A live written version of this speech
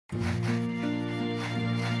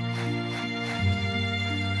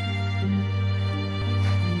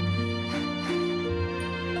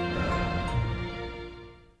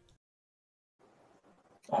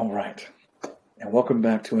All right. And welcome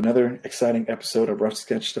back to another exciting episode of Rough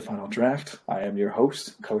Sketch to Final Draft. I am your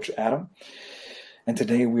host, Coach Adam. And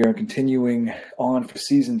today we are continuing on for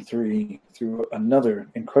season 3 through another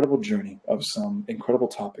incredible journey of some incredible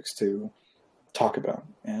topics to talk about.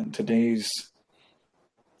 And today's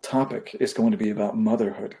topic is going to be about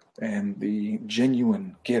motherhood and the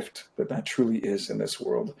genuine gift that truly is in this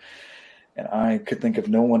world. And I could think of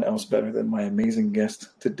no one else better than my amazing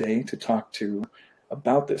guest today to talk to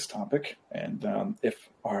about this topic. And if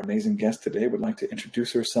our amazing guest today would like to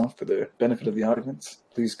introduce herself for the benefit of the audience,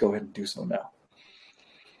 please go ahead and do so now.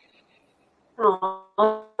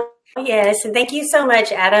 Oh, yes. And thank you so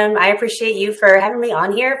much, Adam. I appreciate you for having me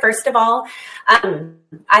on here. First of all,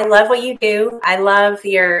 I love what you do. I love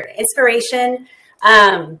your inspiration,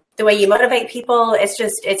 the way you motivate people.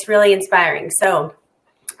 It's really inspiring. So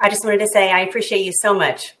I just wanted to say I appreciate you so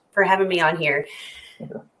much for having me on here.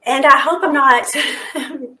 Okay. And I hope I'm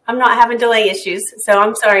not having delay issues. So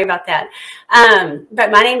I'm sorry about that. But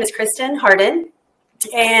my name is Kristin Harden,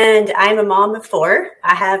 and I'm a mom of 4.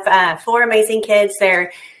 I have 4 amazing kids.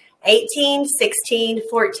 They're 18, 16,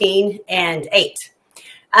 14, and 8.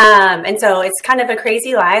 And so it's kind of a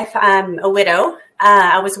crazy life. I'm a widow.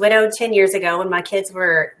 I was widowed 10 years ago when my kids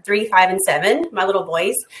were 3, 5, and 7, my little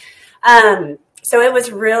boys. So it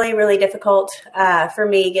was really, really difficult for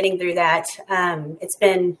me getting through that. It's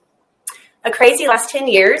been a crazy last 10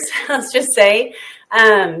 years, let's just say,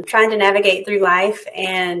 trying to navigate through life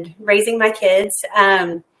and raising my kids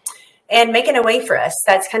and making a way for us.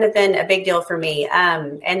 That's kind of been a big deal for me.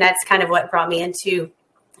 And that's kind of what brought me into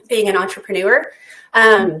being an entrepreneur.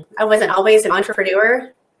 I wasn't always an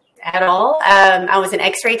entrepreneur at all. I was an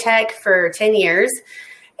X-ray tech for 10 years.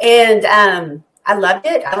 And I loved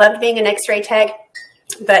it. I loved being an X-ray tech,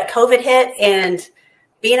 but COVID hit and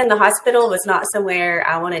being in the hospital was not somewhere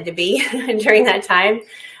I wanted to be during that time.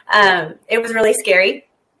 It was really scary.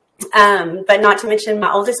 But not to mention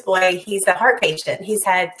my oldest boy, he's a heart patient. He's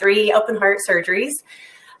had 3 open heart surgeries.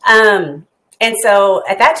 And so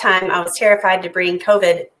at that time I was terrified to bring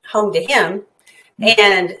COVID home to him.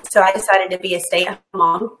 And so I decided to be a stay-at-home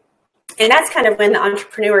mom. And that's kind of when the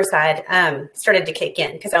entrepreneur side started to kick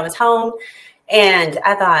in, because I was home. And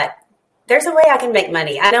I thought, there's a way I can make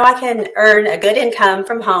money. I know I can earn a good income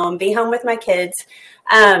from home, be home with my kids.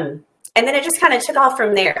 And then it just kind of took off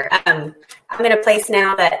from there. I'm in a place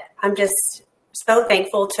now that I'm just so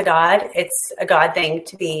thankful to God. It's a God thing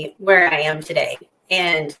to be where I am today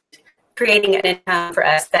and creating an income for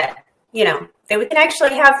us that, that we can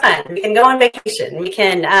actually have fun. We can go on vacation. We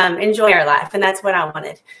can enjoy our life. And that's what I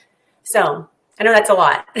wanted. So I know that's a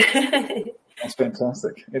lot. That's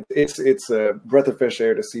fantastic. It's a breath of fresh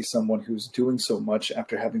air to see someone who's doing so much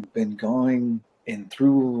after having been going in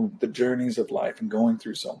through the journeys of life and going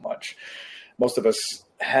through so much. Most of us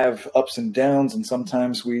have ups and downs, and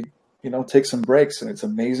sometimes we, take some breaks, and it's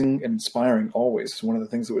amazing and inspiring always. It's one of the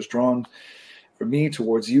things that was drawn for me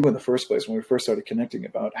towards you in the first place when we first started connecting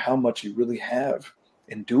about how much you really have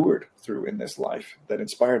endured through in this life that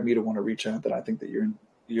inspired me to want to reach out, that I think that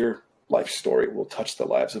your life story will touch the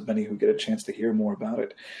lives of many who get a chance to hear more about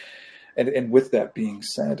it. And with that being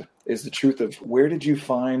said, is the truth of where did you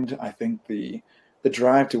find, I think, the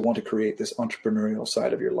drive to want to create this entrepreneurial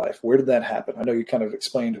side of your life? Where did that happen? I know you kind of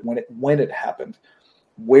explained when it happened.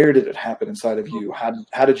 Where did it happen inside of you?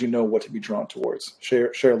 How did you know what to be drawn towards?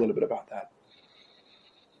 Share a little bit about that.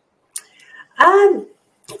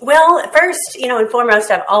 Well, first, and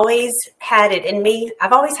foremost, I've always had it in me.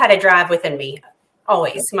 I've always had a drive within me.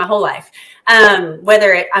 Always, my whole life. I'm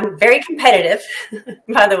very competitive,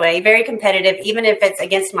 by the way, very competitive, even if it's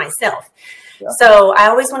against myself. Yeah. So I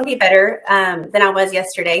always want to be better than I was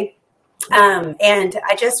yesterday. And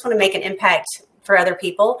I just want to make an impact for other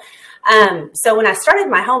people. So when I started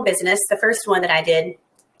my home business, the first one that I did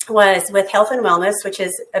was with health and wellness, which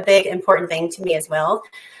is a big, important thing to me as well.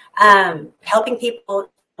 Helping people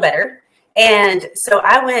better. And so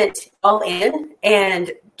I went all in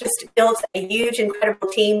and just built a huge, incredible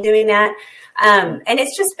team doing that. And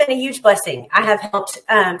it's just been a huge blessing. I have helped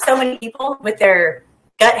so many people with their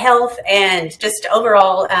gut health and just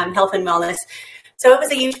overall health and wellness. So it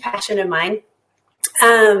was a huge passion of mine.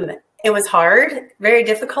 It was hard, very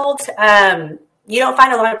difficult. You don't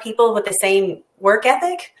find a lot of people with the same work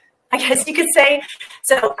ethic, I guess you could say.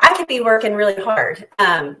 So I could be working really hard,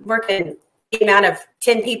 working the amount of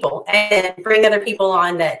 10 people and bring other people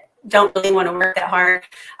on that don't really want to work that hard.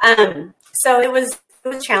 So it was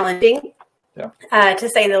challenging, to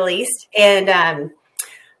say the least. And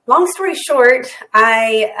long story short,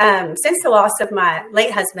 I since the loss of my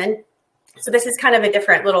late husband, so this is kind of a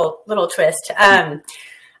different little twist.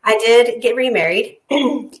 I did get remarried,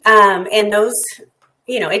 and those,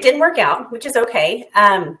 it didn't work out, which is okay.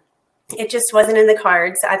 It just wasn't in the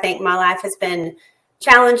cards. I think my life has been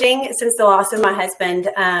challenging since the loss of my husband.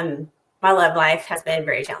 My love life has been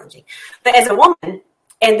very challenging. But as a woman,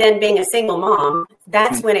 and then being a single mom,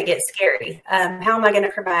 that's when it gets scary. How am I going to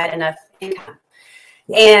provide enough income?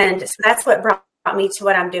 And so that's what brought me to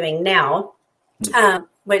what I'm doing now,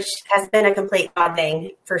 which has been a complete God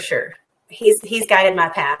thing for sure. He's guided my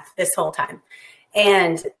path this whole time.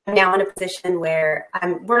 And I'm now in a position where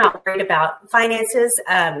we're not worried about finances.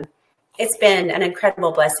 It's been an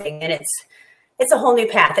incredible blessing, and it's a whole new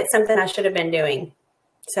path. It's something I should have been doing.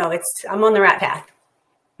 So I'm on the right path.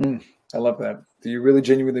 I love that. Do you really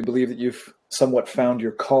genuinely believe that you've somewhat found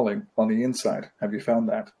your calling on the inside? Have you found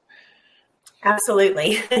that?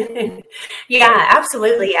 Absolutely. Yeah,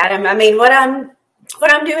 absolutely, Adam. I mean, what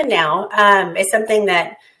I'm doing now is something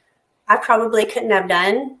that I probably couldn't have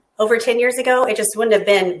done over 10 years ago. It just wouldn't have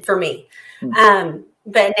been for me.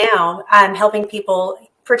 But now I'm helping people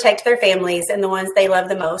protect their families and the ones they love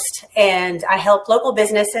the most. And I help local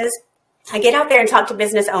businesses. I get out there and talk to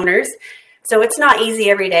business owners. So it's not easy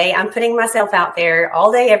every day. I'm putting myself out there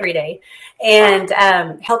all day, every day, and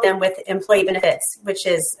help them with employee benefits, which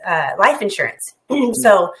is life insurance.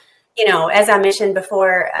 So, as I mentioned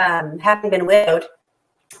before, having been widowed,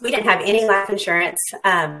 we didn't have any life insurance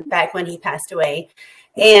back when he passed away.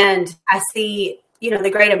 And I see,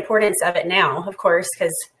 the great importance of it now, of course,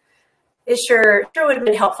 because it sure would have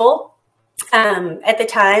been helpful. At the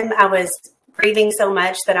time, I was grieving so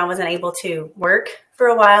much that I wasn't able to work for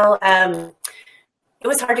a while. It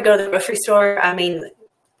was hard to go to the grocery store. I mean,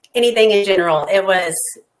 anything in general, it was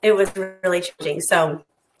really challenging. So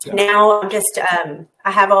now I'm just,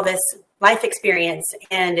 I have all this life experience,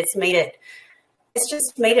 and it's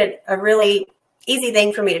just made it a really easy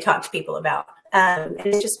thing for me to talk to people about. And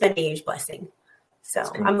it's just been a huge blessing. So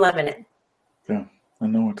I'm loving it. Yeah, I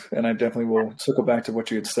know it. And I definitely will circle back to what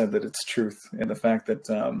you had said, that it's truth, and the fact that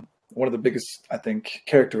one of the biggest, I think,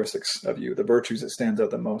 characteristics of you, the virtues that stands out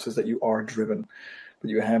the most, is that you are driven, that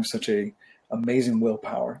you have such a amazing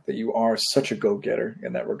willpower, that you are such a go-getter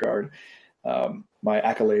in that regard. My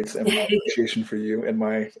accolades and my appreciation for you, and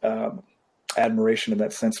my admiration in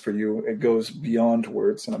that sense for you, it goes beyond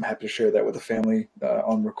words, and I'm happy to share that with the family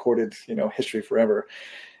on recorded, history forever.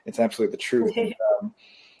 It's absolutely the truth. And,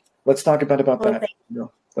 let's talk about that.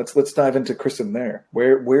 Let's dive into Kristin there.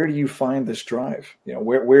 Where do you find this drive?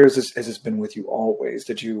 Where has this been with you always?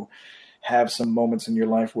 Did you have some moments in your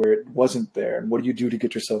life where it wasn't there? And what do you do to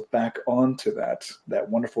get yourself back onto that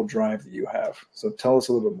wonderful drive that you have? So tell us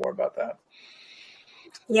a little bit more about that.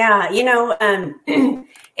 Yeah,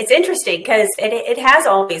 it's interesting because it has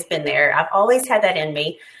always been there. I've always had that in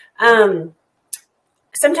me.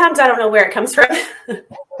 Sometimes I don't know where it comes from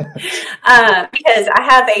because I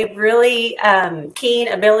have a really keen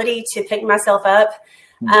ability to pick myself up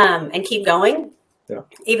and keep going,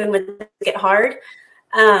 even when it get hard.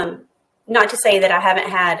 Not to say that I haven't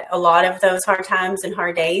had a lot of those hard times and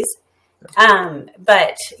hard days,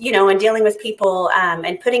 but, in dealing with people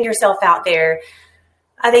and putting yourself out there,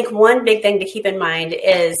 I think one big thing to keep in mind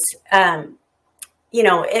is,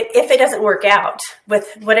 if it doesn't work out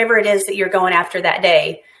with whatever it is that you're going after that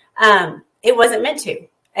day, it wasn't meant to.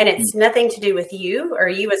 And it's nothing to do with you or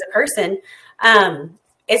you as a person.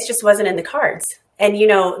 It just wasn't in the cards. And,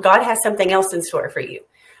 God has something else in store for you.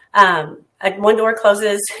 One door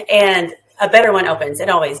closes and a better one opens. It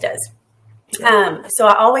always does. So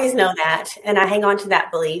I always know that, and I hang on to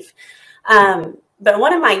that belief. But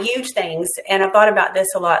one of my huge things, and I've thought about this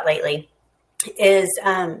a lot lately, is,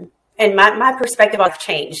 and my perspective has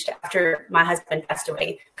changed after my husband passed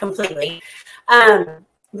away completely.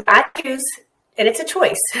 But I choose, and it's a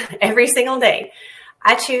choice every single day,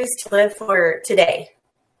 I choose to live for today.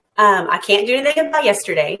 I can't do anything about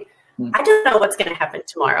yesterday. I don't know what's going to happen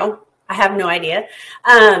tomorrow. I have no idea.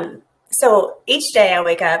 So each day I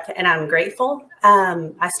wake up and I'm grateful.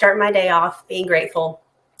 I start my day off being grateful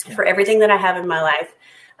for everything that I have in my life,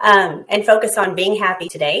 and focus on being happy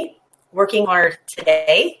today, working hard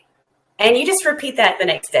today. And you just repeat that the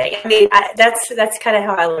next day. I mean, that's kind of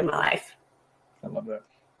how I live my life. I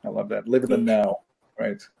love that. Live in the now,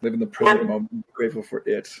 right? Live in the present moment. Be grateful for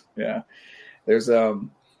it. Yeah. There's a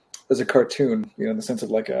cartoon, in the sense of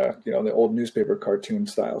like the old newspaper cartoon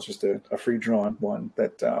style. It's just a free drawn one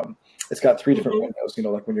that it's got three different windows.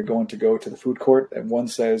 Like when you're going to go to the food court, and one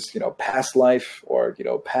says past life, or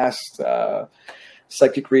past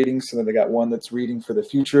psychic readings, and then they got one that's reading for the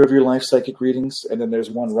future of your life, psychic readings, and then there's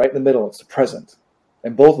one right in the middle. It's the present,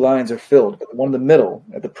 and both lines are filled. But the one in the middle,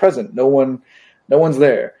 at the present, no one's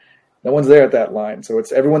there. No one's there at that line. So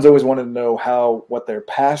everyone's always wanted to know what their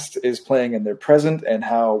past is playing in their present and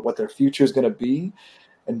what their future is going to be.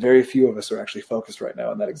 And very few of us are actually focused right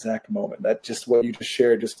now in that exact moment. That just what you just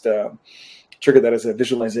shared just triggered that as a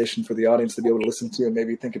visualization for the audience to be able to listen to and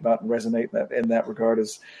maybe think about and resonate in that regard,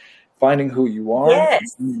 is finding who you are. Yes.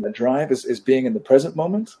 The drive is being in the present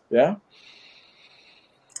moment. Yeah.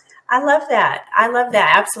 I love that. I love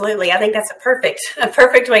that. Absolutely. I think that's a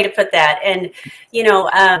perfect way to put that. And,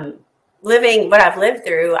 living what I've lived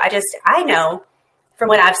through, I know from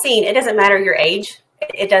what I've seen, it doesn't matter your age.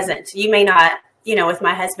 It doesn't. You may not, with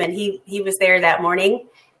my husband, he was there that morning.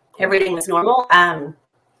 Everything was normal. And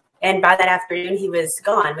by that afternoon, he was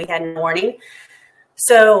gone. We had a warning.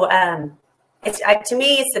 So to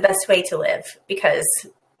me, it's the best way to live, because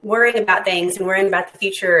worrying about things and worrying about the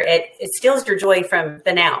future, it steals your joy from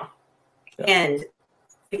the now. Yeah. And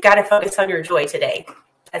you've got to focus on your joy today.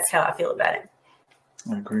 That's how I feel about it.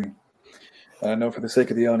 I agree. I know for the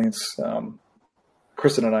sake of the audience,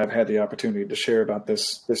 Kristin and I have had the opportunity to share about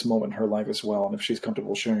this moment in her life as well. And if she's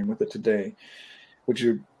comfortable sharing with it today, would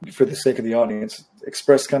you, for the sake of the audience,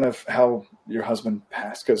 express kind of how your husband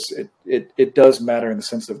passed? Because it does matter in the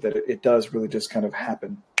sense of that it does really just kind of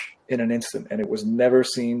happen in an instant. And it was never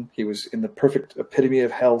seen. He was in the perfect epitome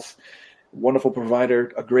of health, wonderful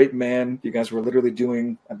provider, a great man. You guys were literally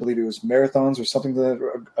doing, I believe it was marathons or something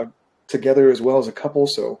together as well as a couple.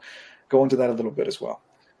 So go into that a little bit as well.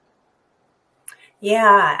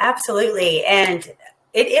 Yeah, absolutely. And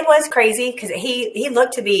it was crazy because he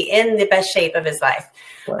looked to be in the best shape of his life.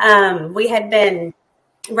 Right. We had been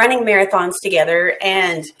running marathons together,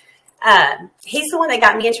 and he's the one that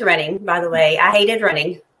got me into running, by the way. I hated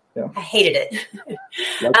running. Yeah. I hated it.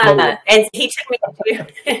 And he took me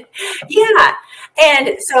to, yeah.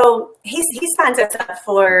 And so he signs us up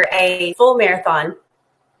for a full marathon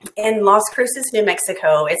in Las Cruces, New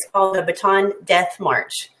Mexico. It's called the Baton Death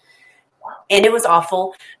March. And it was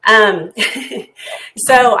awful.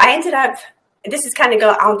 So I ended up, this is kind of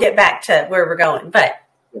I'll get back to where we're going, but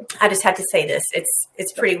I just have to say this.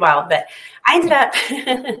 It's pretty wild, but I ended up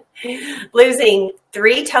losing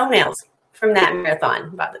 3 toenails from that marathon,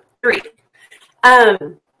 about 3.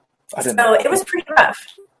 So it was pretty rough.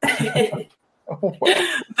 Oh, wow.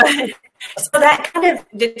 But so that kind of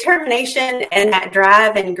determination and that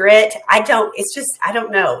drive and grit, I don't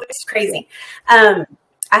know. It's crazy.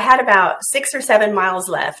 I had about 6 or 7 miles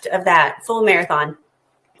left of that full marathon.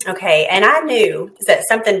 Okay. And I knew that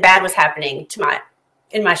something bad was happening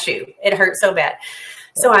in my shoe. It hurt so bad.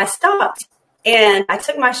 So I stopped and I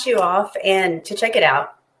took my shoe off and to check it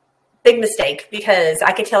out. Big mistake, because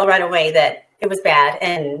I could tell right away that it was bad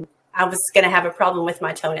and I was going to have a problem with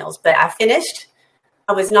my toenails, but I finished.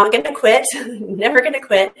 I was not going to quit, never going to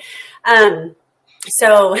quit.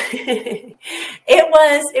 So it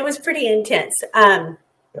was pretty intense.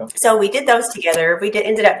 Yeah. So we did those together. We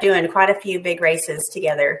ended up doing quite a few big races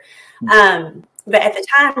together. But at the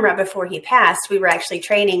time, right before he passed, we were actually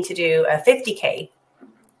training to do a 50K,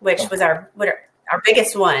 which was our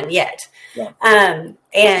biggest one yet. Yeah.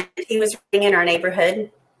 And he was running in our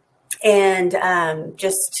neighborhood, and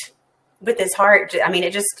just with his heart,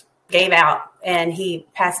 it just gave out, and he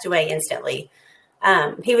passed away instantly.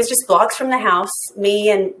 He was just blocks from the house. Me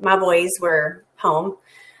and my boys were home.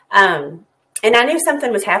 And I knew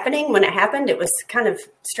something was happening when it happened. It was kind of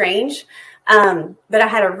strange. But I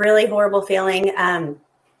had a really horrible feeling. I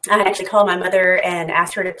had actually called my mother and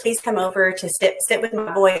asked her to please come over to sit with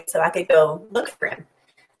my boy so I could go look for him,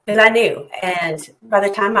 because I knew. And by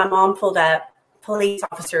the time my mom pulled up, police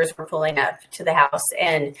officers were pulling up to the house,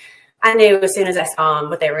 and I knew as soon as I saw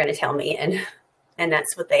them what they were going to tell me, and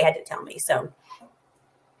that's what they had to tell me. So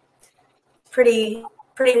pretty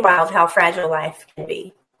wild how fragile life can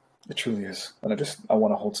be. It truly is. And I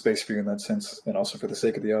want to hold space for you in that sense, and also for the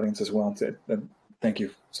sake of the audience as well. Thank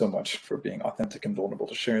you so much for being authentic and vulnerable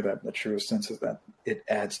to share that. The truest sense is that it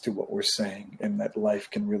adds to what we're saying, and that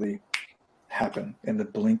life can really happen in the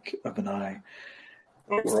blink of an eye.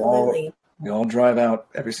 Absolutely. We all drive out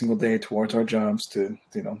every single day towards our jobs to,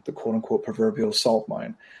 the quote unquote proverbial salt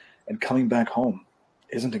mine, and coming back home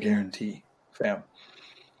isn't a guarantee, fam.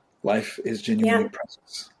 Life is genuinely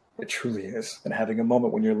precious. It truly is. And having a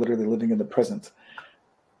moment when you're literally living in the present,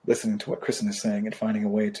 listening to what Kristin is saying and finding a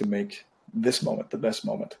way to make this moment the best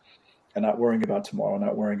moment, and not worrying about tomorrow,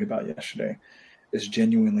 not worrying about yesterday, is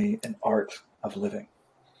genuinely an art of living.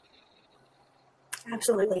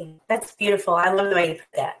 Absolutely. That's beautiful. I love the way you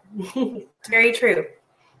put that. It's very true.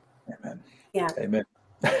 Amen. Yeah. Amen.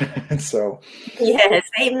 So. Yes.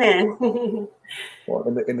 Amen.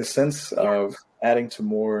 Well, in the sense of adding to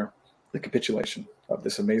more the capitulation of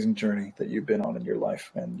this amazing journey that you've been on in your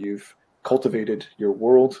life, and you've cultivated your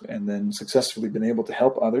world and then successfully been able to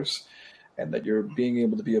help others, and that you're being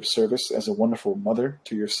able to be of service as a wonderful mother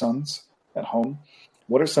to your sons at home.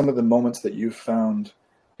 What are some of the moments that you've found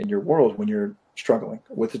in your world when you're struggling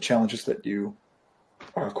with the challenges that you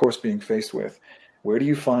are, of course, being faced with? Where do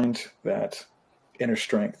you find that inner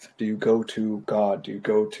strength? Do you go to God? Do you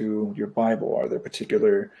go to your Bible? Are there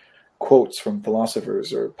particular quotes from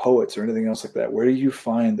philosophers or poets or anything else like that? Where do you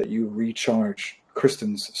find that you recharge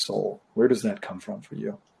Kristin's soul? Where does that come from for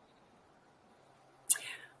you?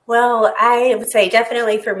 Well, I would say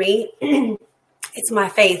definitely for me, it's my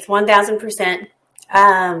faith, 1000%.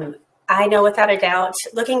 I know without a doubt,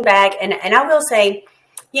 looking back, and I will say,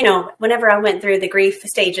 you know, whenever I went through the grief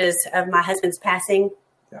stages of my husband's passing,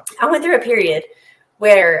 I went through a period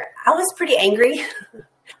where I was pretty angry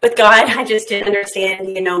with God. I just didn't understand,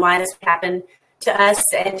 you know, why this happened to us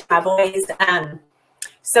and to my boys.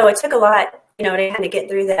 So it took a lot, you know, to kind of get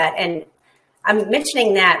through that. And I'm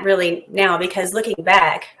mentioning that really now because looking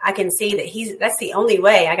back, I can see that that's the only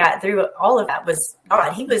way I got through all of that was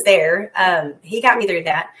God. He was there. He got me through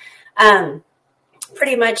that.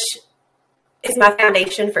 Pretty much is my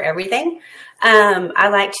foundation for everything. I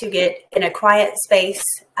like to get in a quiet space,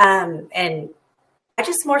 and I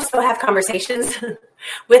just more so have conversations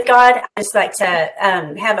with God. I just like to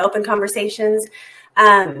have open conversations.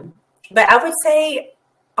 But I would say,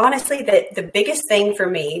 honestly, that the biggest thing for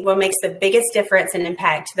me, what makes the biggest difference and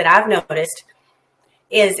impact that I've noticed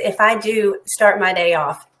is if I do start my day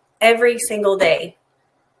off every single day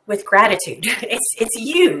with gratitude. It's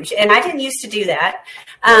huge. And I didn't used to do that.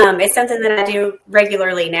 It's something that I do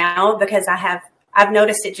regularly now because I've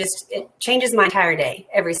noticed it changes my entire day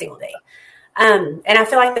every single day. And I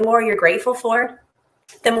feel like the more you're grateful for,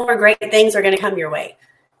 the more great things are going to come your way.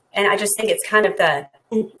 And I just think it's kind of the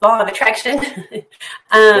law of attraction.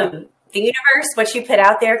 The universe, what you put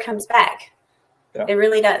out there comes back. Yeah. It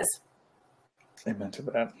really does. Amen to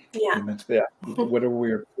that. Yeah. Amen to that. Whatever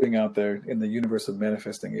we are putting out there in the universe of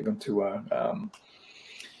manifesting, even to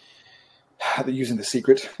using the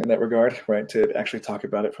secret in that regard, right? To actually talk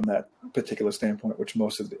about it from that particular standpoint, which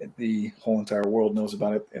most of the whole entire world knows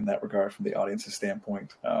about it in that regard from the audience's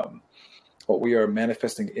standpoint. What we are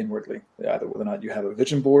manifesting inwardly, either whether or not you have a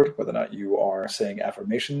vision board, whether or not you are saying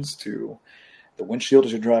affirmations to the windshield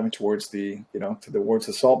as you're driving towards towards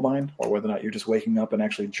the salt mine, or whether or not you're just waking up and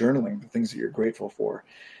actually journaling the things that you're grateful for.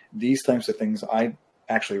 These types of things, I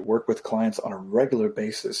actually work with clients on a regular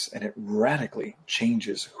basis, and it radically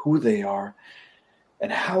changes who they are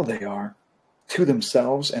and how they are to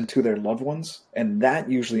themselves and to their loved ones. And that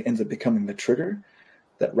usually ends up becoming the trigger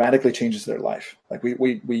that radically changes their life. Like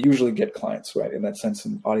we usually get clients, right? In that sense,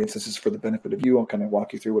 and audience, this is for the benefit of you. I'll kind of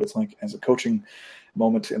walk you through what it's like as a coaching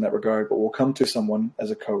moment in that regard, but we'll come to someone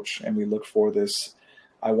as a coach and we look for this,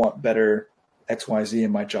 I want better XYZ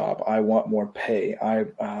in my job. I want more pay. I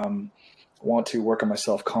want to work on my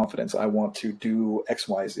self-confidence. I want to do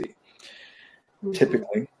XYZ. Mm-hmm.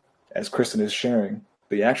 Typically, as Kristin is sharing,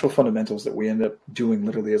 the actual fundamentals that we end up doing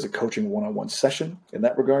literally as a coaching one-on-one session in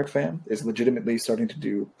that regard, fam, is legitimately starting to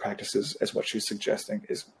do practices as what she's suggesting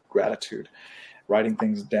is gratitude, writing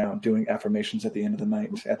things down, doing affirmations at the end of the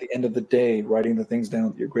night, at the end of the day, writing the things down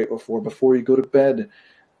that you're grateful for before you go to bed.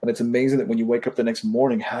 And it's amazing that when you wake up the next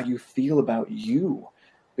morning, how you feel about you,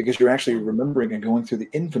 because you're actually remembering and going through the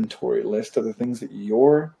inventory list of the things that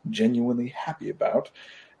you're genuinely happy about.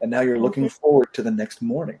 And now you're looking forward to the next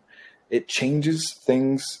morning. It changes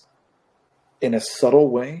things in a subtle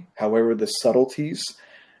way. However, the subtleties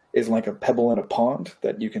is like a pebble in a pond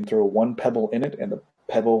that you can throw one pebble in it and the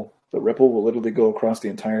ripple will literally go across the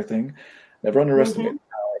entire thing. Never underestimate the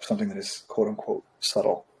power of something that is quote unquote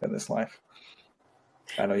subtle in this life.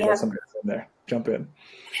 I know you got something in there. Jump in.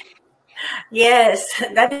 Yes,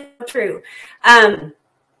 that is true. I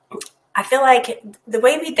feel like the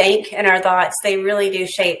way we think and our thoughts, they really do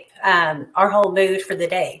shape our whole mood for the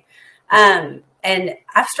day. And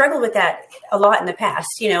I've struggled with that a lot in the past,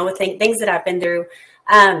 with things that I've been through.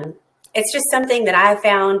 It's just something that I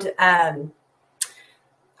found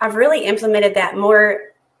I've really implemented that more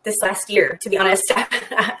this last year, to be honest.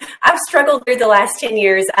 I've struggled through the last 10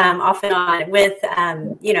 years off and on with,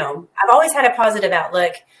 I've always had a positive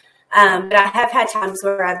outlook, but I have had times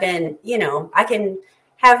where I've been, I can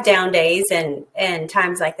have down days and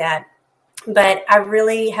times like that. But I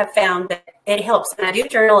really have found that it helps. And I do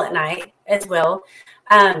journal at night as well.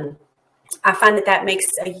 I find that makes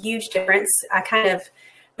a huge difference. I kind of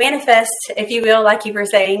manifest, if you will, like you were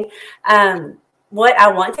saying, what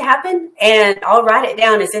I want to happen, and I'll write it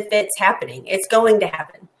down as if it's happening. It's going to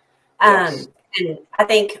happen. Yes. And I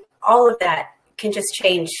think all of that can just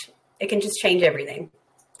change. It can just change everything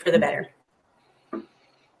for the better.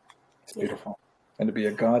 It's beautiful. And to be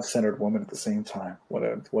a God-centered woman at the same time. What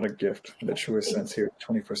a gift in the truest sense here in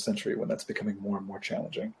the 21st century, when that's becoming more and more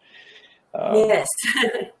challenging. Yes.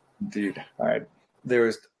 Indeed. All right. There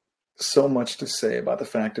is so much to say about the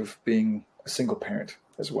fact of being a single parent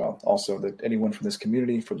as well. Also, that anyone from this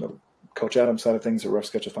community, from the Coach Adam side of things, a rough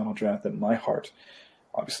sketch of Final Draft, that my heart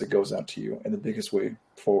obviously goes out to you in the biggest way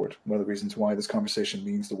forward. One of the reasons why this conversation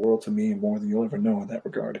means the world to me, and more than you'll ever know in that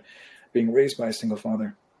regard. Being raised by a single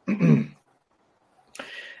father.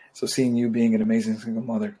 So seeing you being an amazing single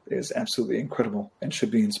mother is absolutely incredible, and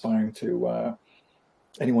should be inspiring to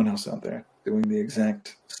anyone else out there doing the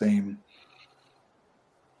exact same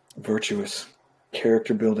virtuous,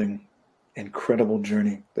 character building, incredible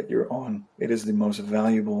journey that you're on. It is the most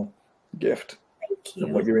valuable gift of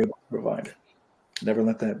what you're able to provide. Never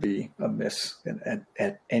let that be a miss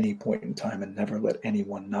at any point in time, and never let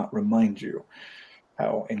anyone not remind you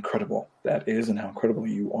how incredible that is and how incredible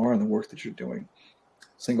you are in the work that you're doing.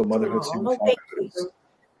 Single motherhood, single fatherhood,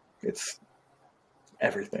 it's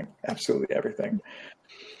everything, absolutely everything.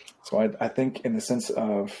 So I think in the sense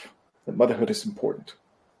of that motherhood is important.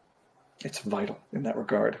 It's vital in that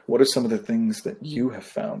regard. What are some of the things that you have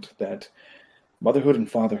found that motherhood and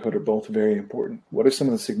fatherhood are both very important? What are some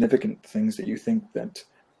of the significant things that you think that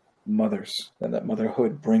mothers and that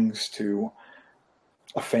motherhood brings to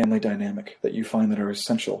a family dynamic that you find that are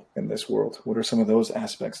essential in this world? What are some of those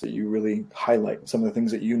aspects that you really highlight? Some of the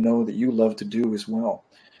things that you know that you love to do as well.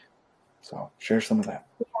 So share some of that.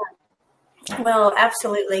 Well,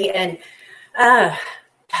 absolutely. And,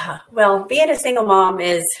 well, being a single mom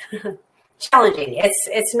is challenging.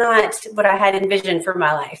 It's not what I had envisioned for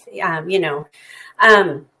my life,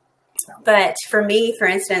 but for me, for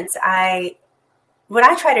instance, what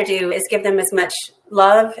I try to do is give them as much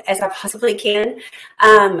love as I possibly can.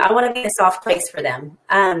 I want to be a soft place for them,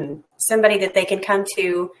 somebody that they can come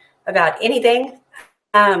to about anything.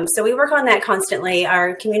 So we work on that constantly,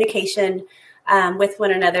 our communication with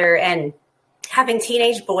one another, and having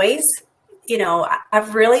teenage boys.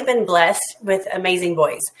 I've really been blessed with amazing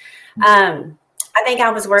boys. I think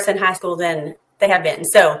I was worse in high school than they have been.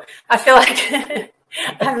 So I feel like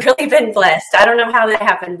I've really been blessed. I don't know how that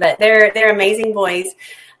happened, but they're amazing boys.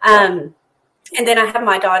 And then I have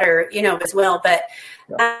my daughter, as well. But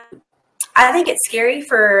I think it's scary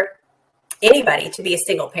for anybody to be a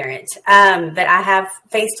single parent. But I have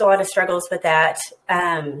faced a lot of struggles with that.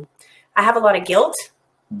 I have a lot of guilt,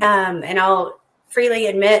 and I'll freely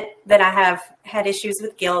admit that I have had issues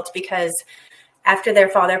with guilt, because after their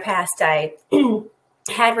father passed, I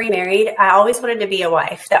had remarried. I always wanted to be a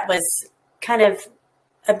wife. That was kind of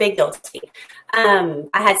a big deal to me.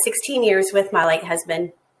 I had 16 years with my late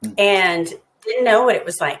husband and didn't know what it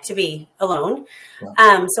was like to be alone.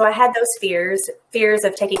 So I had those fears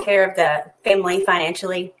of taking care of the family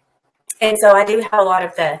financially. And so I do have a lot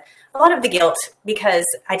of the guilt, because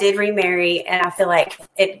I did remarry, and I feel like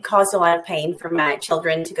it caused a lot of pain for my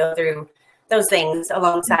children to go through those things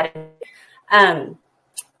alongside of me.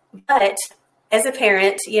 But as a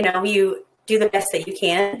parent, you do the best that you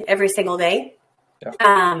can every single day.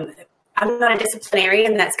 I'm not a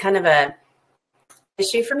disciplinarian. That's kind of a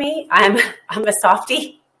issue for me. I'm a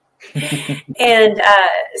softie. And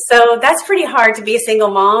so that's pretty hard to be a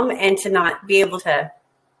single mom and to not be able to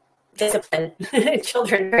discipline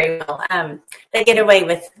children very well. They get away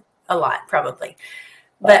with a lot, probably.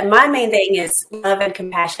 But my main thing is love and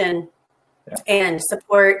compassion and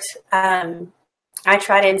support. I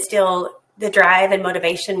try to instill the drive and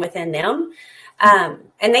motivation within them.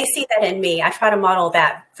 And they see that in me. I try to model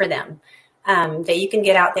that for them, that you can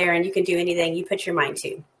get out there and you can do anything you put your mind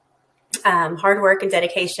to. Hard work and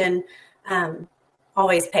dedication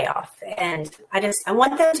always pay off. And I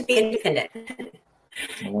want them to be independent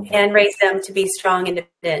and raise them to be strong,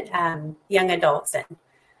 independent young adults. And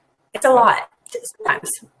it's a lot sometimes.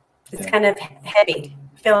 It's kind of heavy.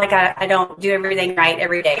 I feel like I don't do everything right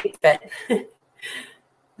every day,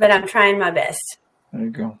 but I'm trying my best. There you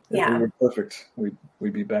go. If we were perfect,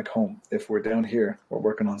 we'd be back home. If we're down here, we're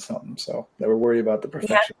working on something. So never worry about the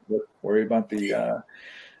perfection. Worry about the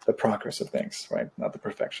progress of things, right? Not the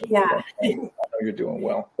perfection. I know you're doing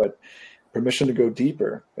well, but permission to go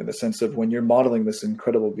deeper in the sense of when you're modeling this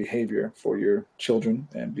incredible behavior for your children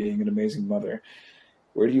and being an amazing mother,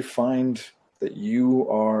 where do you find that you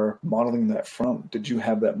are modeling that from? Did you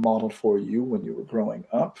have that modeled for you when you were growing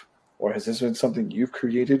up? Or has this been something you've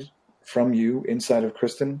created from you inside of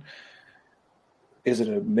Kristin? Is it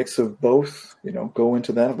a mix of both? Go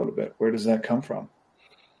into that a little bit. Where does that come from?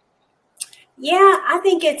 Yeah, I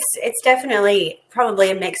think it's definitely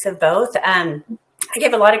probably a mix of both. I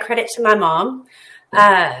give a lot of credit to my mom.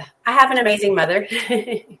 I have an amazing mother.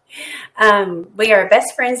 We are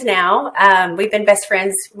best friends now. We've been best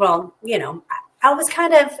friends. Well, I was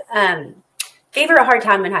kind of gave her a hard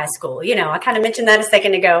time in high school. I kind of mentioned that a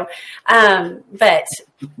second ago. But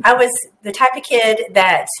I was the type of kid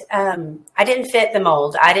that I didn't fit the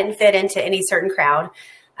mold. I didn't fit into any certain crowd.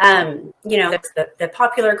 There's the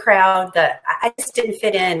popular crowd that I just didn't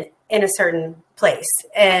fit in a certain place,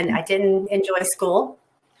 and I didn't enjoy school.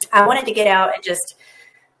 I wanted to get out and just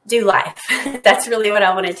do life. That's really what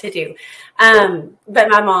I wanted to do. But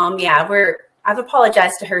my mom, yeah, I've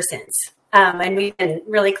apologized to her since. And we've been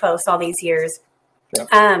really close all these years.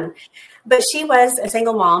 Yeah. But she was a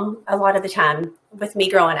single mom a lot of the time with me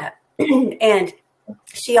growing up. And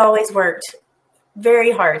she always worked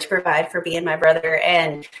very hard to provide for me and my brother.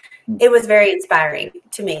 And it was very inspiring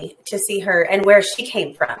to me to see her and where she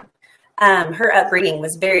came from. Her upbringing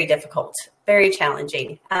was very difficult, very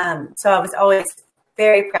challenging. So I was always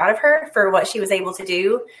very proud of her for what she was able to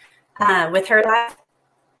do with her life.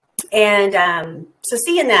 And so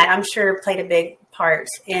seeing that, I'm sure, played a big part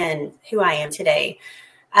in who I am today.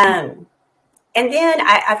 And then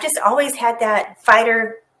I've just always had that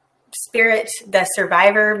fighter spirit, the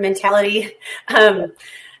survivor mentality. And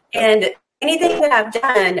anything that I've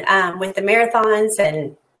done with the marathons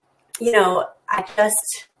and, I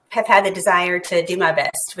just have had the desire to do my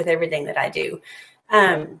best with everything that I do.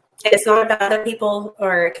 It's not about other people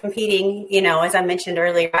or competing. As I mentioned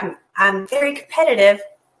earlier, I'm very competitive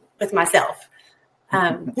with myself.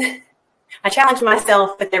 I challenge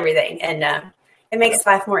myself with everything, and it makes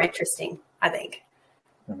life more interesting, I think.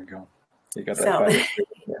 There we go. You got that.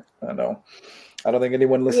 Yeah, I know. I don't think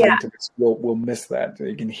anyone listening to this will miss that.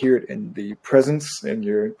 You can hear it in the presence and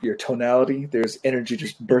your tonality. There's energy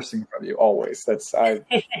just bursting from you always.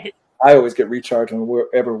 I always get recharged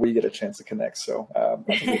wherever we get a chance to connect. So I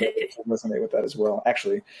think we'll resonate with that as well.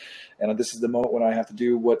 Actually, and this is the moment when I have to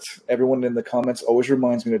do what everyone in the comments always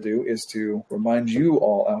reminds me to do, is to remind you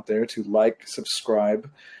all out there to like, subscribe,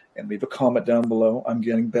 and leave a comment down below. I'm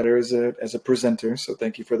getting better as a presenter, so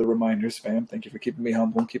thank you for the reminders, fam. Thank you for keeping me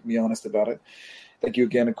humble and keeping me honest about it. Thank you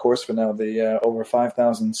again, of course, for now the over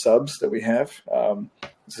 5,000 subs that we have.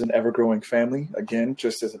 This is an ever-growing family. Again,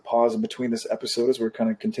 just as a pause in between this episode as we're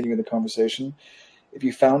kind of continuing the conversation, if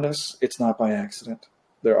you found us, it's not by accident.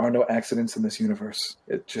 There are no accidents in this universe.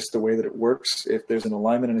 It's just the way that it works. If there's an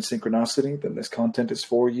alignment and a synchronicity, then this content is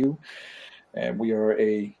for you. And we are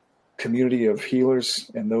a community of healers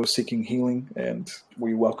and those seeking healing, and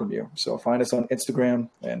we welcome you. So find us on Instagram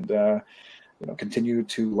and continue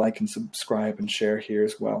to like and subscribe and share here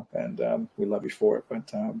as well. And we love you for it.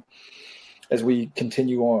 But as we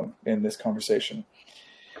continue on in this conversation,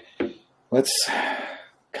 let's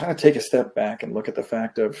kind of take a step back and look at the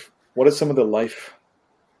fact of what are some of the life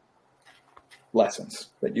lessons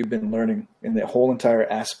that you've been learning in the whole entire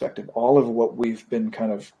aspect of all of what we've been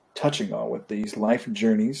kind of touching on with these life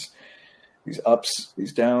journeys, these ups,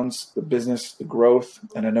 these downs, the business, the growth.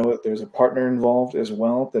 And I know that there's a partner involved as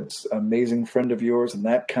well that's an amazing friend of yours, and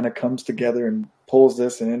that kind of comes together and pulls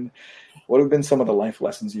this in. What have been some of the life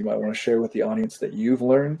lessons you might want to share with the audience that you've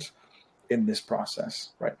learned in this process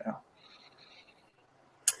right now?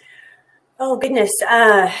 Oh, goodness.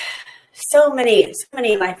 So many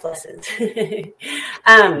life lessons. And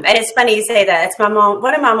it's funny you say that. It's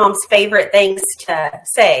one of my mom's favorite things to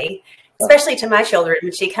say, especially to my children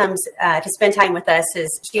when she comes to spend time with us,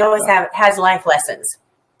 is she always has life lessons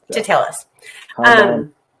to tell us.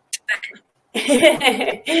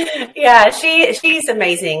 Yeah, she's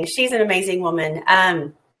amazing. She's an amazing woman.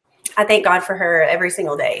 I thank God for her every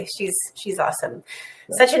single day. She's awesome.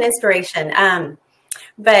 Such an inspiration.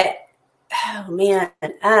 But oh man,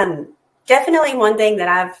 definitely one thing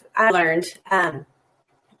that I've learned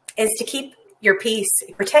is to keep your peace,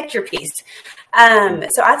 protect your peace.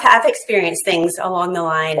 So I've experienced things along the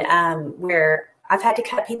line where I've had to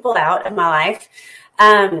cut people out of my life.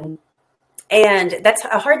 And that's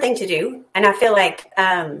a hard thing to do. And I feel like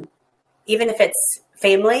even if it's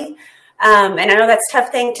family, and I know that's a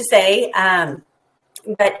tough thing to say,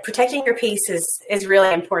 but protecting your peace is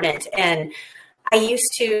really important. And I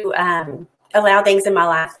used to allow things in my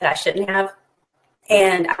life that I shouldn't have,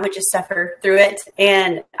 and I would just suffer through it.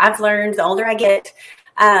 And I've learned the older I get,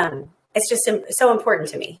 it's just so important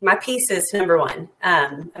to me. My peace is number one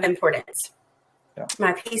of importance. Yeah.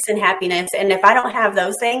 My peace and happiness. And if I don't have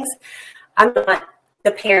those things, I'm not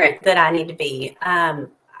the parent that I need to be. I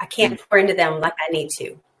can't pour into them like I need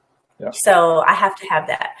to. Yeah. So I have to have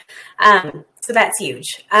that. So that's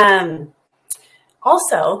huge.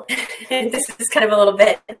 also, this is kind of a little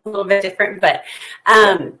bit different, but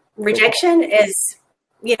rejection is,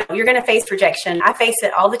 you know, you're going to face rejection. I face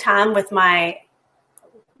it all the time with my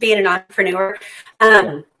being an entrepreneur.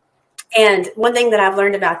 And one thing that I've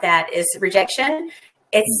learned about that is rejection.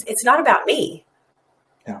 It's not about me.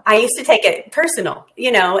 Yeah. I used to take it personal,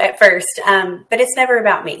 you know, at first, but it's never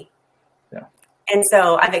about me. Yeah. And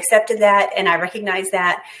so I've accepted that, and I recognize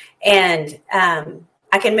that, and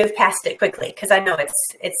I can move past it quickly because I know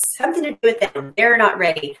it's something to do with them. They're not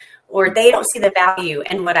ready, or they don't see the value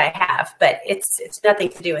in what I have, but it's nothing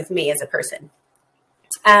to do with me as a person.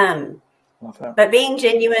 But being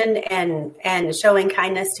genuine and showing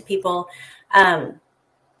kindness to people, no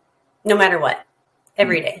matter what,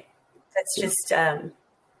 every day. That's just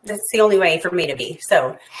that's the only way for me to be.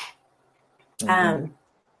 So,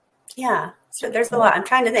 yeah. So there's a lot. I'm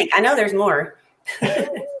trying to think. I know there's more. I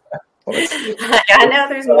know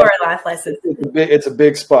there's more life lessons. It's a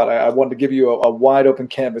big spot. I wanted to give you a wide open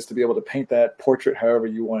canvas to be able to paint that portrait however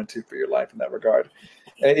you wanted to for your life in that regard.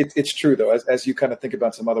 It's true, though, as you kind of think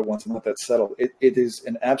about some other ones and let that settle. It is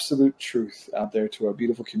an absolute truth out there to our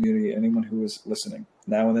beautiful community, anyone who is listening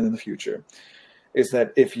now and then in the future, is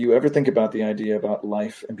that if you ever think about the idea about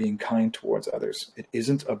life and being kind towards others, it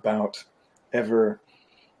isn't about ever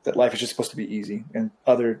that life is just supposed to be easy, and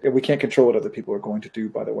we can't control what other people are going to do,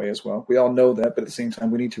 by the way, as well. We all know that, but at the same time,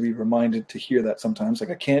 we need to be reminded to hear that sometimes. Like,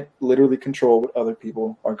 I can't literally control what other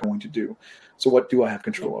people are going to do. So what do I have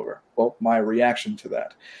control over? Well, my reaction to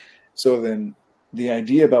that. So then the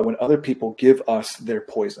idea about when other people give us their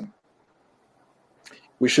poison,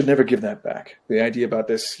 we should never give that back. The idea about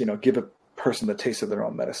this, you know, give a person the taste of their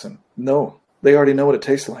own medicine. No, they already know what it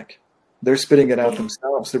tastes like. They're spitting it out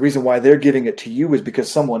themselves. The reason why they're giving it to you is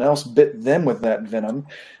because someone else bit them with that venom,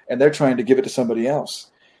 and they're trying to give it to somebody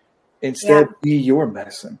else. Instead, be your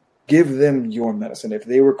medicine. Give them your medicine. If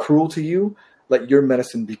they were cruel to you, let your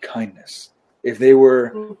medicine be kindness. If they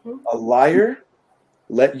were a liar,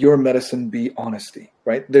 let your medicine be honesty,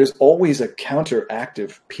 right? There's always a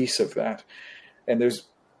counteractive piece of that. And there's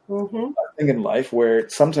a thing in life where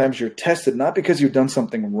sometimes you're tested, not because you've done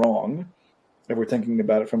something wrong, if we're thinking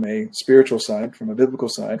about it from a spiritual side, from a biblical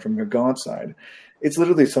side, from your God side. It's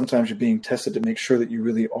literally sometimes you're being tested to make sure that you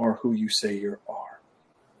really are who you say you are.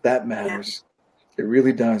 That matters. Yeah. It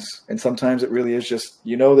really does. And sometimes it really is just,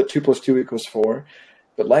 you know that 2 + 2 = 4,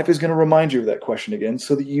 but life is going to remind you of that question again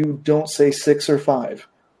so that you don't say 6 or 5.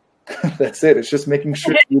 That's it. It's just making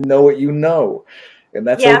sure you know what you know. And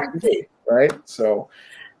that's okay, right? So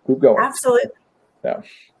keep going. Absolutely. Yeah.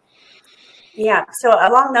 Yeah. So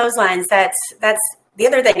along those lines, that's the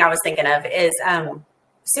other thing I was thinking of is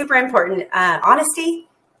super important, honesty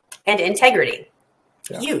and integrity.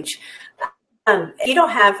 Yeah. Huge. If you don't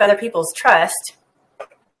have other people's trust,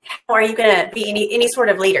 how are you going to be any sort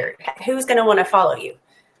of leader? Who's going to want to follow you?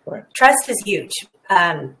 Right. Trust is huge.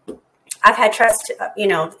 I've had trust,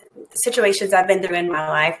 situations I've been through in my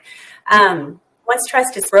life. Once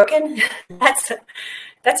trust is broken, that's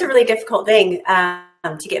a really difficult thing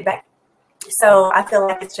to get back. So I feel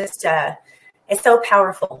like it's just, it's so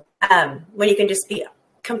powerful when you can just be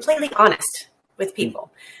completely honest with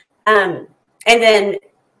people. And then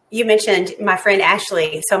you mentioned my friend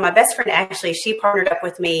Ashley. So my best friend Ashley, she partnered up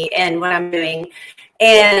with me in what I'm doing.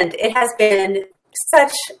 And it has been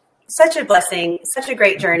such a blessing, such a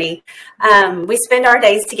great journey. We spend our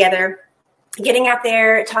days together, getting out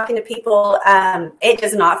there, talking to people. It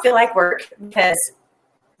does not feel like work because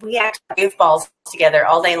we act goofballs together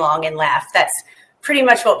all day long and laugh. That's pretty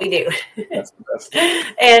much what we do. That's the best.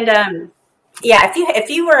 And if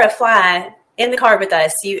you were a fly in the car with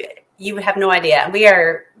us, you would have no idea.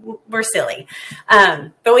 We're silly,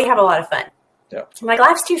 but we have a lot of fun. Yeah. My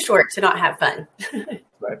life's too short to not have fun.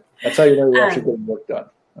 Right. That's how you know you're actually getting work done.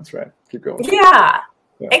 That's right. Keep going. Yeah.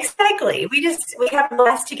 Exactly. We have a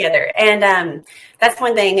blast together. And that's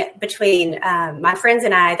one thing between my friends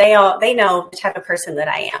and I, they know the type of person that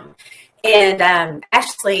I am. And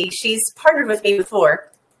Ashley, she's partnered with me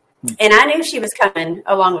before, and I knew she was coming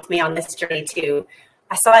along with me on this journey too.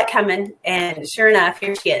 I saw it coming, and sure enough,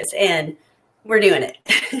 here she is, and we're doing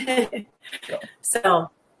it.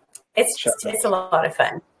 So it's a lot of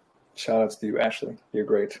fun. Shout outs to you, Ashley. You're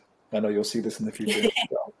great. I know you'll see this in the future.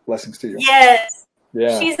 So, blessings to you. Yes.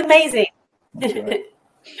 Yeah. She's amazing. That's right.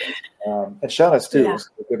 And shout outs too,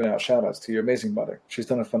 giving out shout outs to your amazing mother. She's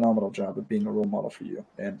done a phenomenal job of being a role model for you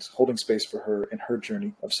and holding space for her in her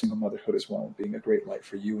journey of single motherhood as well, being a great light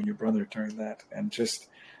for you and your brother during that, and just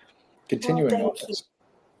continuing on this.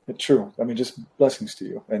 It's true. I mean, just blessings to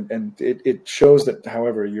you. And it shows that,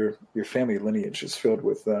 however, your family lineage is filled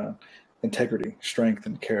with integrity, strength,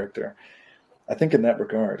 and character. I think in that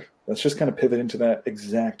regard, let's just kind of pivot into that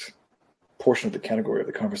exact portion of the category of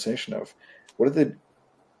the conversation of what are the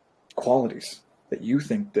qualities that you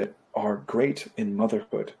think that are great in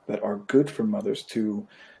motherhood, that are good for mothers to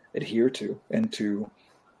adhere to and to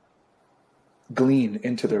glean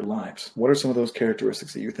into their lives? What are some of those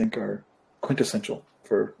characteristics that you think are quintessential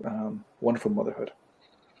for wonderful motherhood?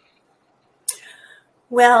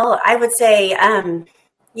 Well, I would say,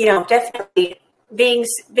 definitely being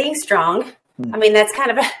strong. I mean, that's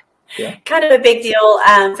kind of a big deal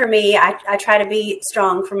for me. I try to be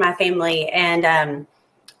strong for my family, and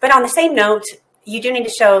but on the same note, you do need to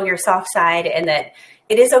show your soft side, and that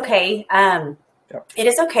it is okay. It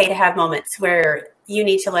is okay to have moments where you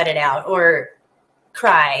need to let it out or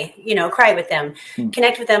cry. Cry with them,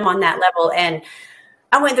 connect with them on that level. And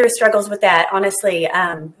I went through struggles with that, honestly,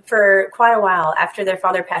 for quite a while after their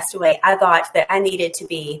father passed away. I thought that I needed to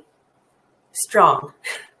be strong.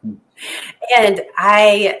 And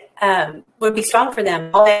I would be strong for them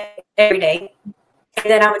all day, every day. And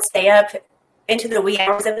then I would stay up into the wee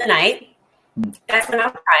hours of the night. That's when I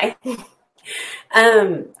would cry.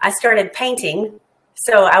 I started painting.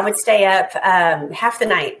 So I would stay up half the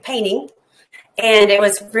night painting. And it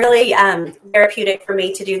was really therapeutic for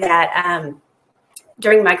me to do that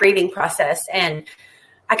during my grieving process. And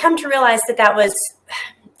I come to realize that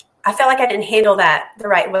I felt like I didn't handle that the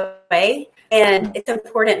right way. And it's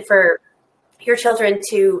important for your children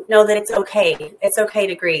to know that it's okay. It's okay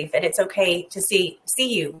to grieve, and it's okay to see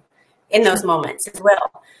you in those moments as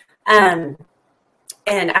well. And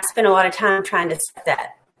I spent a lot of time trying to set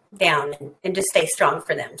that down and just stay strong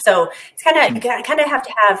for them. So it's kind of have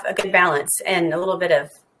to have a good balance and a little bit of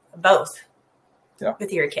both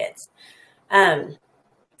with your kids. And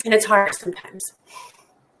it's hard sometimes.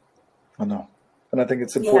 I know. And I think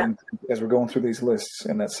it's important as we're going through these lists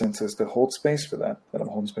in that sense is to hold space for that I'm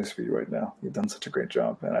holding space for you right now. You've done such a great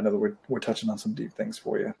job. And I know that we're touching on some deep things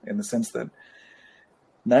for you in the sense that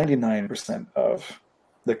 99% of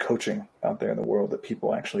the coaching out there in the world that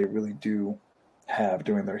people actually really do have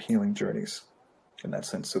during their healing journeys in that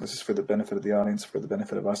sense. So this is for the benefit of the audience, for the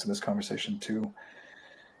benefit of us in this conversation too,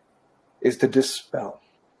 is to dispel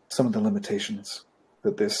some of the limitations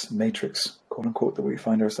that this matrix, quote unquote, that we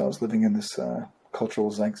find ourselves living in, this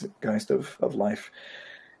cultural zeitgeist of life,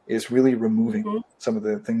 is really removing some of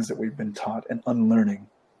the things that we've been taught and unlearning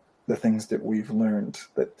the things that we've learned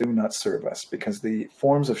that do not serve us, because the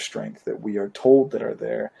forms of strength that we are told that are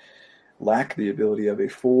there lack the ability of a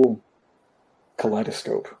full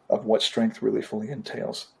kaleidoscope of what strength really fully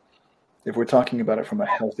entails. If we're talking about it from a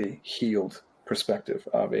healthy, healed perspective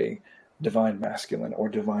of a divine masculine or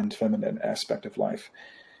divine feminine aspect of life,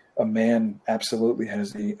 a man absolutely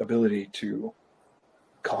has the ability to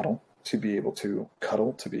coddle, to be able to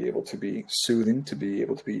cuddle, to be able to be soothing, to be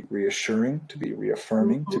able to be reassuring, to be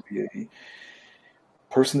reaffirming, to be a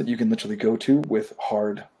person that you can literally go to with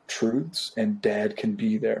hard truths, and dad can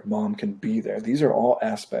be there, mom can be there. These are all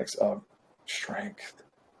aspects of strength,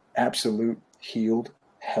 absolute healed,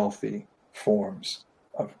 healthy forms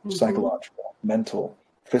of psychological, mental,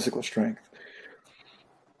 physical strength.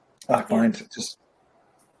 I find just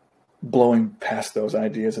blowing past those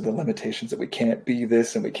ideas of the limitations that we can't be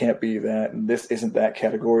this and we can't be that, and this isn't that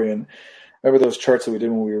category. And remember those charts that we did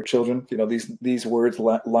when we were children? These words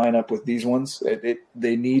line up with these ones.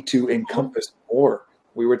 They need to encompass more.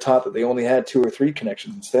 We were taught that they only had 2 or 3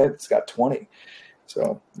 connections. Instead, it's got 20.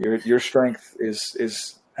 So your strength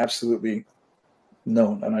is absolutely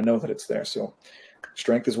known, and I know that it's there. So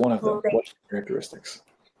strength is one of them. What characteristics?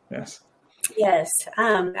 Yes,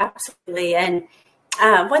 absolutely. And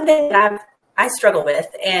one thing that I struggle with,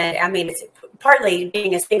 and I mean, it's partly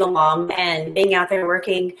being a single mom and being out there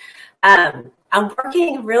working. I'm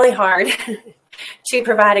working really hard to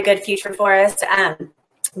provide a good future for us.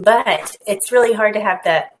 But it's really hard to have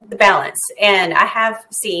the balance. And I have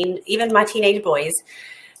seen, even my teenage boys,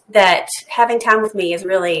 that having time with me is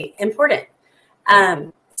really important.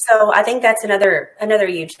 So I think that's another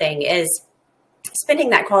huge thing, is spending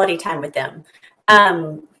that quality time with them,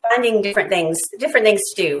 finding different things to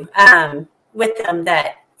do with them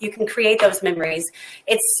that you can create those memories.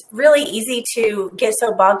 It's really easy to get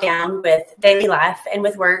so bogged down with daily life and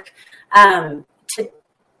with work to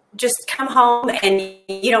just come home and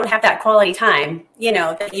you don't have that quality time,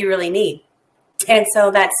 that you really need. And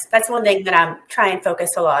so that's one thing that I'm trying to focus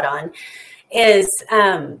a lot on is,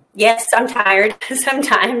 yes, I'm tired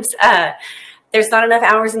sometimes. There's not enough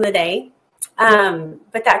hours in the day.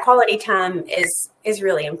 But that quality time is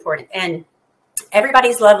really important. And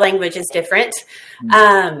everybody's love language is different.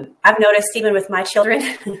 I've noticed even with my children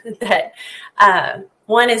that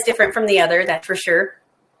one is different from the other, that's for sure.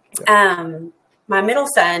 My middle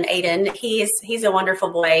son, Aiden, he's a wonderful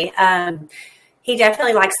boy. He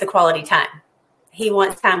definitely likes the quality time. He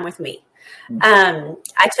wants time with me. I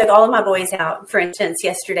took all of my boys out, for instance,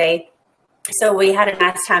 yesterday. So we had a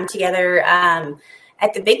nice time together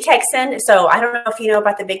at the Big Texan. So I don't know if you know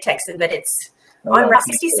about the Big Texan, but it's on Route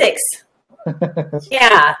 66.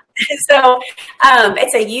 Yeah. So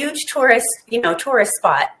it's a huge tourist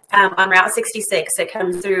spot on Route 66 that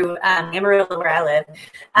comes through Amarillo, where I live.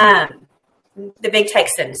 The Big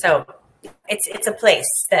Texan. So it's a place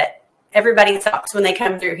that everybody stops when they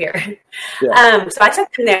come through here. Yeah. So I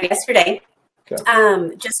took them there yesterday,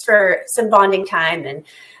 just for some bonding time.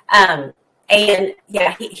 And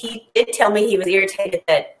yeah, he did tell me he was irritated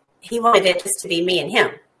that he wanted it just to be me and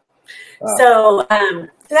him. So that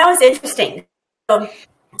was interesting. So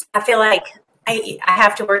I feel like I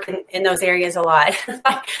have to work in those areas a lot.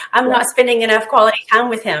 I'm not spending enough quality time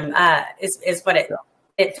with him, is what it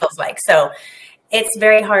feels like. So it's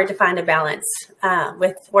very hard to find a balance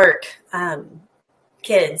with work,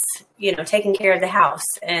 kids, taking care of the house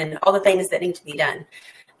and all the things that need to be done.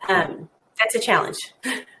 That's a challenge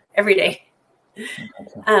every day.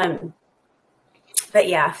 But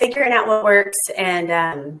yeah, figuring out what works. And,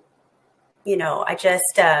 I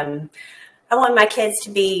want my kids to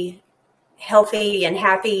be healthy and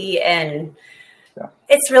happy, and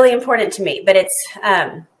it's really important to me, but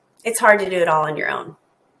it's hard to do it all on your own.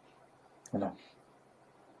 I know.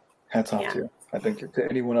 Hats off to you. I think to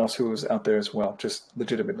anyone else who is out there as well, just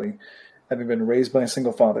legitimately having been raised by a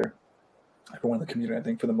single father, everyone in the community, I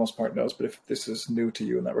think for the most part knows, but if this is new to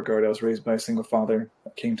you in that regard, I was raised by a single father. I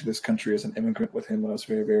came to this country as an immigrant with him when I was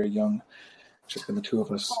very, very young. It's just been the two of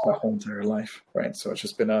us my whole entire life, right? So it's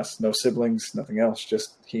just been us, no siblings, nothing else,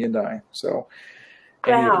 just he and I. So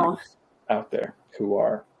any of you out there who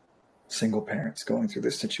are single parents going through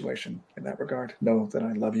this situation in that regard, know that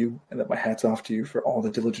I love you and that my hat's off to you for all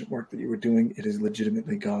the diligent work that you were doing. It is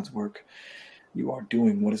legitimately God's work. You are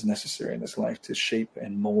doing what is necessary in this life to shape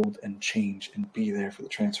and mold and change and be there for the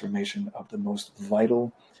transformation of the most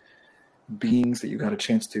vital beings that you got a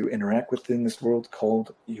chance to interact with in this world,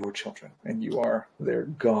 called your children. And you are their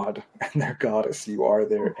God and their goddess. You are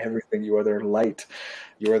their everything. You are their light.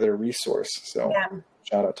 You are their resource. So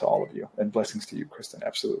shout out to all of you, and blessings to you, Kristin,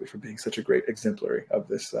 absolutely, for being such a great exemplary of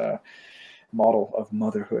this model of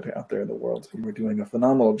motherhood out there in the world. You were doing a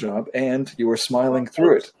phenomenal job, and you were smiling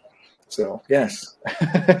through it. So yes.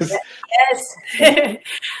 Yes.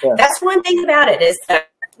 That's one thing about it, is that,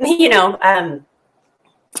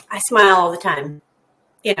 I smile all the time.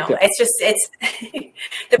 It's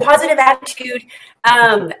the positive attitude.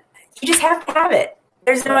 You just have to have it.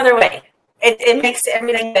 There's no other way. It makes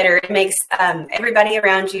everything better. It makes everybody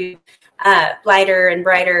around you lighter and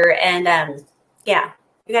brighter. And you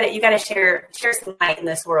got to share some light in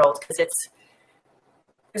this world, because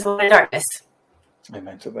there's a lot of darkness.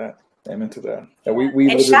 Amen to that. Amen to that.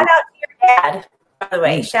 And shout out to your dad, by the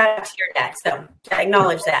way. Shout out to your dad. So I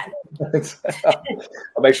acknowledge that.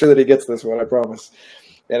 I'll make sure that he gets this one, I promise.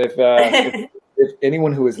 And if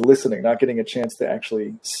anyone who is listening, not getting a chance to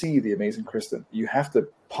actually see the amazing Kristin, you have to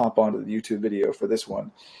pop onto the YouTube video for this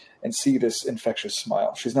one and see this infectious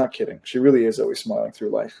smile. She's not kidding. She really is always smiling through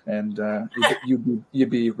life. And you'd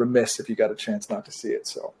be remiss if you got a chance not to see it.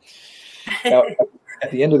 So now, at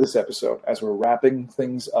the end of this episode, as we're wrapping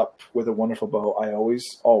things up with a wonderful bow, I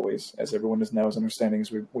always, as everyone is now is understanding,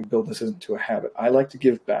 as we build this into a habit, I like to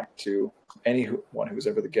give back to anyone who's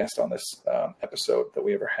ever the guest on this episode that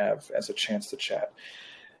we ever have as a chance to chat,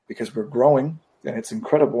 because we're growing and it's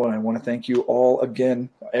incredible. And I want to thank you all again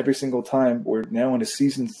every single time. We're now into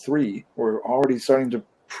season 3. We're already starting to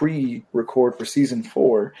pre-record for season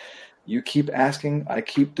 4. You keep asking, I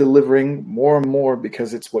keep delivering more and more,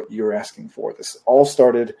 because it's what you're asking for. This all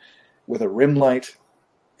started with a rim light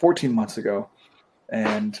 14 months ago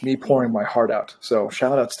and me pouring my heart out. So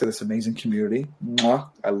shout outs to this amazing community. Mwah,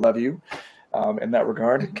 I love you. In that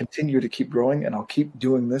regard, continue to keep growing, and I'll keep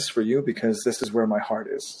doing this for you, because this is where my heart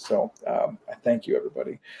is. So I thank you,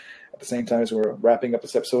 everybody. At the same time, as we're wrapping up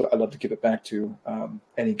this episode, I'd love to give it back to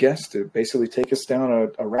any guest to basically take us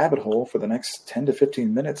down a rabbit hole for the next 10 to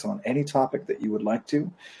 15 minutes on any topic that you would like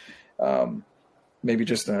to. Maybe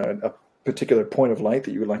just a particular point of light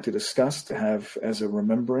that you would like to discuss, to have as a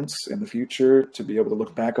remembrance in the future, to be able to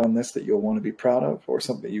look back on this that you'll want to be proud of, or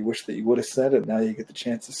something that you wish that you would have said and now you get the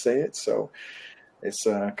chance to say it. So it's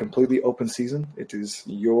a completely open season. It is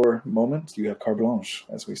your moment. You have carte blanche,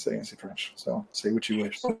 as we say in French. So say what you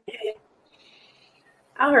wish.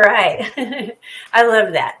 All right. I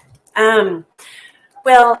love that.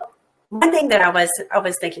 Well, one thing that I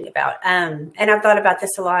was thinking about, and I've thought about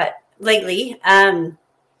this a lot lately,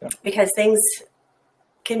 because things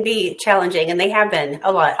can be challenging, and they have been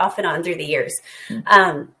a lot off and on through the years.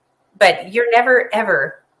 But you're never,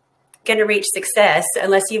 ever going to reach success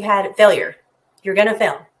unless you've had failure. You're going to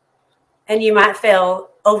fail, and you might fail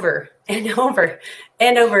over and over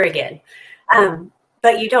and over again.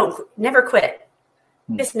 But you never quit.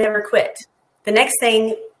 Just never quit. The next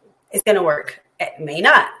thing is going to work. It may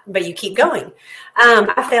not, but you keep going.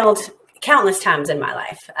 I failed countless times in my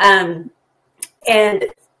life. And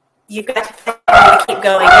you've got to fail to keep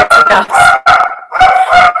going.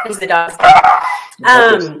 There's the dogs.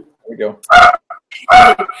 There we go.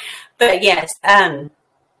 But yes,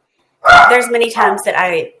 there's many times that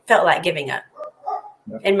I felt like giving up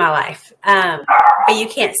in my life. But you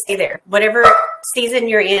can't stay there. Whatever season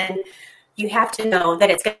you're in, you have to know that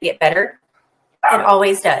it's going to get better. It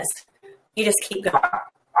always does. You just keep going.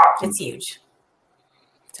 It's huge.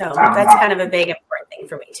 So that's kind of a big important thing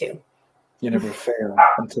for me too. You never fail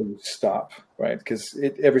until you stop, right? Because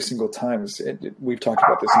every single time, we've talked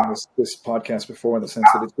about this in this podcast before, in the sense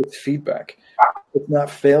that it's feedback. It's not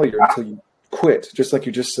failure until you quit, just like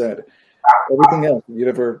you just said. Everything else you've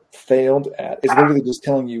ever failed at is literally just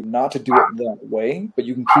telling you not to do it that way, but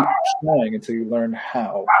you can keep trying until you learn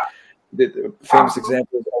how. The famous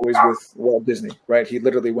example is always with Walt Disney, right? He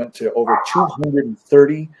literally went to over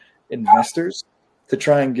 230 investors to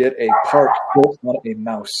try and get a park built on a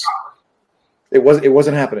mouse. It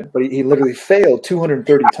wasn't happening, but he literally failed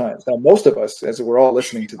 230 times. Now, most of us, as we're all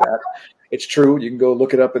listening to that, it's true. You can go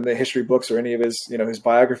look it up in the history books or any of his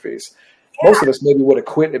biographies. Most of us maybe would have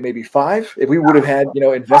quit at maybe 5 if we would have had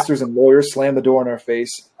investors and lawyers slam the door in our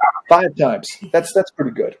face 5 times. That's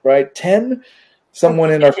pretty good, right? 10.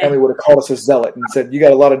 Someone in our family would have called us a zealot and said, you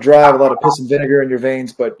got a lot of drive, a lot of piss and vinegar in your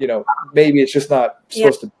veins, but, maybe it's just not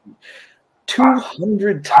supposed to be.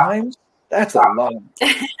 200 times? That's a lot.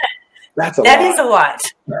 That's a lot. That is a lot.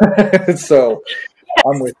 So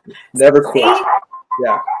I'm with you. Never quit.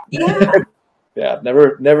 Yeah. Yeah.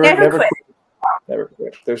 Never quit. Never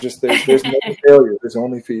quit. There's no failure. There's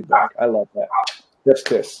only feedback. I love that. Just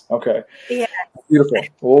kiss. Okay. Yeah. Beautiful.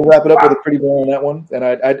 We'll wrap it up with a pretty bow on that one. And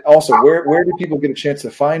I'd also, where do people get a chance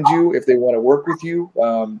to find you if they want to work with you?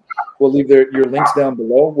 We'll leave your links down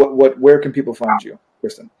below. Where can people find you,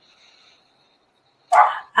 Kristin?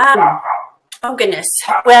 Oh goodness.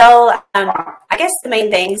 Well, I guess the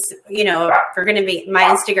main things, are going to be my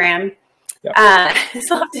Instagram. Yep.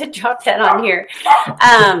 So I'll have to drop that on here,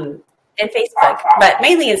 and Facebook, but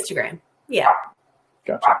mainly Instagram. Yeah.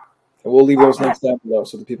 Gotcha. And we'll leave those links down below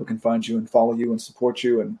so that people can find you and follow you and support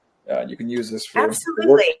you, and you can use this for work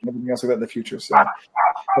and everything else like that in the future. So,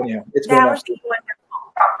 anyhow, it's been wonderful.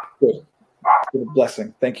 Good. It's been a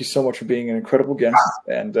blessing. Thank you so much for being an incredible guest,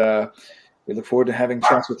 and we look forward to having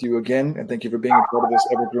chats with you again. And thank you for being a part of this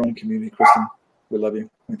ever-growing community, Kristin. We love you.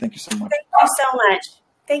 And thank you so much. Thank you so much.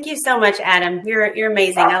 Thank you so much, Adam. You're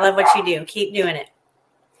amazing. I love what you do. Keep doing it.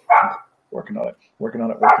 Working on it.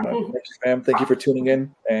 Thank you, fam. Thank you for tuning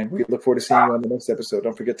in, and we look forward to seeing you on the next episode.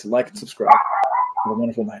 Don't forget to like and subscribe. Have a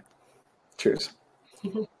wonderful night. Cheers.